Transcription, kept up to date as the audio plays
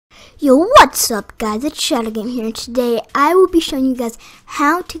Yo, what's up guys, it's Shadow Game here, and today I will be showing you guys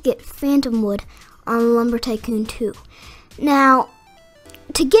how to get phantom wood on Lumber Tycoon 2. Now,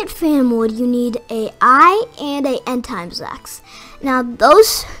 to get phantom wood you need a eye and a end times axe. Now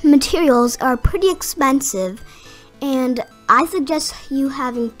those materials are pretty expensive, and I suggest you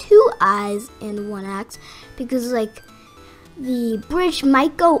having 2 eyes and 1 axe because like the bridge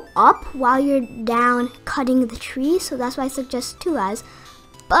might go up while you're down cutting the tree, so that's why I suggest 2 eyes.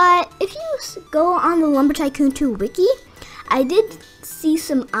 But if you go on the Lumber Tycoon 2 wiki, I did see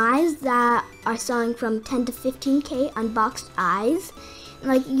some eyes that are selling from 10 to 15k unboxed eyes. And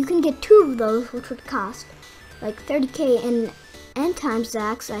like you can get 2 of those, which would cost like 30k, and end times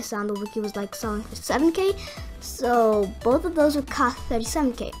axe I saw on the wiki was like selling for 7k. So both of those would cost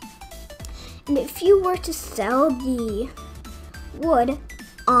 37k. And if you were to sell the wood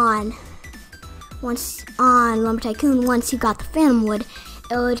on Lumber Tycoon, once you got the phantom wood,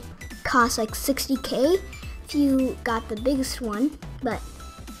 it would cost like 60k if you got the biggest one. But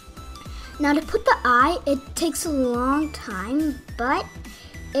now to put the eye, it takes a long time, but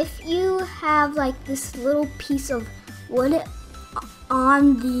if you have like this little piece of wood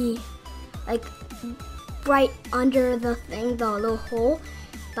on the, like right under the thing, the little hole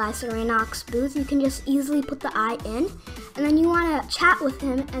by Serenox booth, you can just easily put the eye in, and then you want to chat with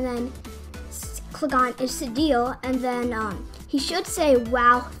him and then click on it's a deal, and then he should say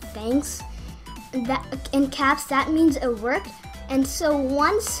wow thanks, that in caps. That means it worked. And so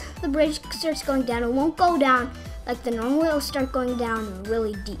once the bridge starts going down, it won't go down like the normal way, it'll start going down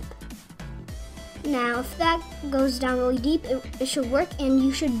really deep. Now if that goes down really deep, it should work, and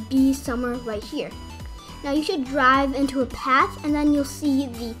you should be somewhere right here. Now you should drive into a path, and then you'll see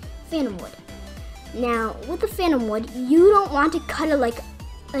the phantom wood. Now with the phantom wood, you don't want to cut it like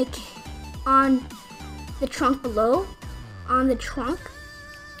on the trunk below, on the trunk,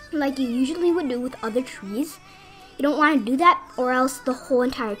 like you usually would do with other trees. You don't want to do that, or else the whole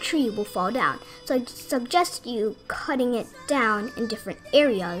entire tree will fall down. So I suggest you cutting it down in different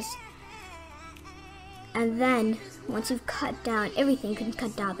areas, and then once you've cut down everything, you can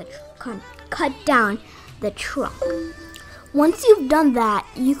cut down the trunk. Once you've done that,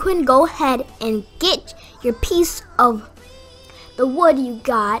 you can go ahead and get your piece of the wood you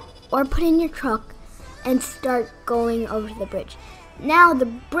got, or put in your truck and start going over the bridge. Now the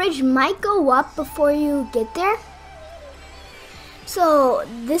bridge might go up before you get there, so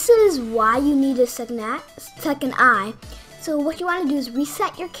this is why you need a second eye. So what you want to do is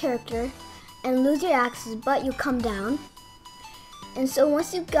reset your character and lose your axes, but you come down. And so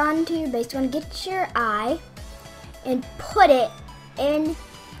once you've gotten to your base, you want to get your eye and put it in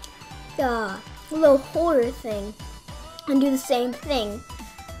the little holder thing, and do the same thing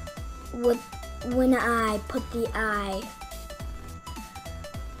with when I put the eye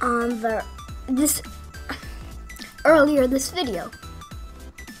on this video,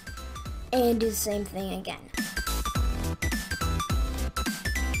 and do the same thing again.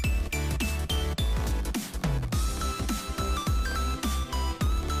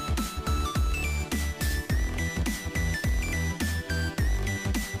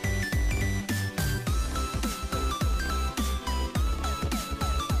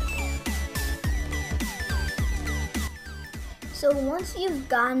 So once you've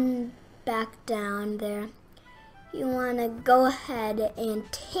gotten back down there, you want to go ahead and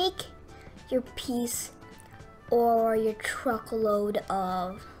take your piece or your truckload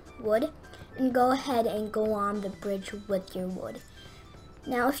of wood and go ahead and go on the bridge with your wood.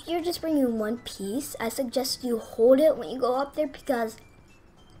 Now if you're just bringing 1 piece, I suggest you hold it when you go up there, because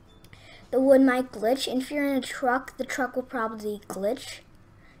the wood might glitch, and if you're in a truck, the truck will probably glitch,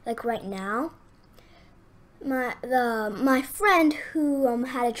 like right now. My friend who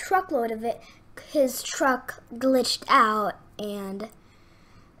had a truckload of it, his truck glitched out, and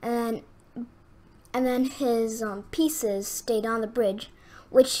then his pieces stayed on the bridge,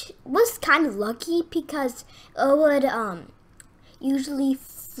 which was kind of lucky because it would usually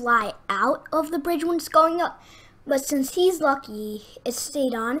fly out of the bridge when it's going up. But since he's lucky, it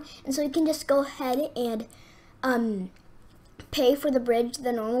stayed on, and so he can just go ahead and pay for the bridge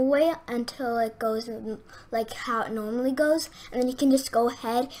the normal way until it goes like how it normally goes, and then you can just go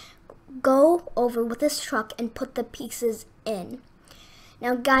ahead, go over with this truck and put the pieces in.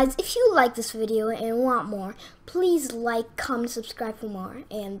 Now guys, if you like this video and want more, please like, comment, subscribe for more,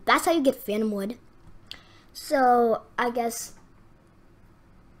 and that's how you get phantom wood. So I guess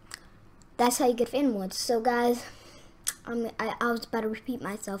that's how you get phantom wood. So guys, I was about to repeat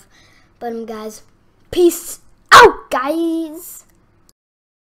myself, but guys, peace out, guys.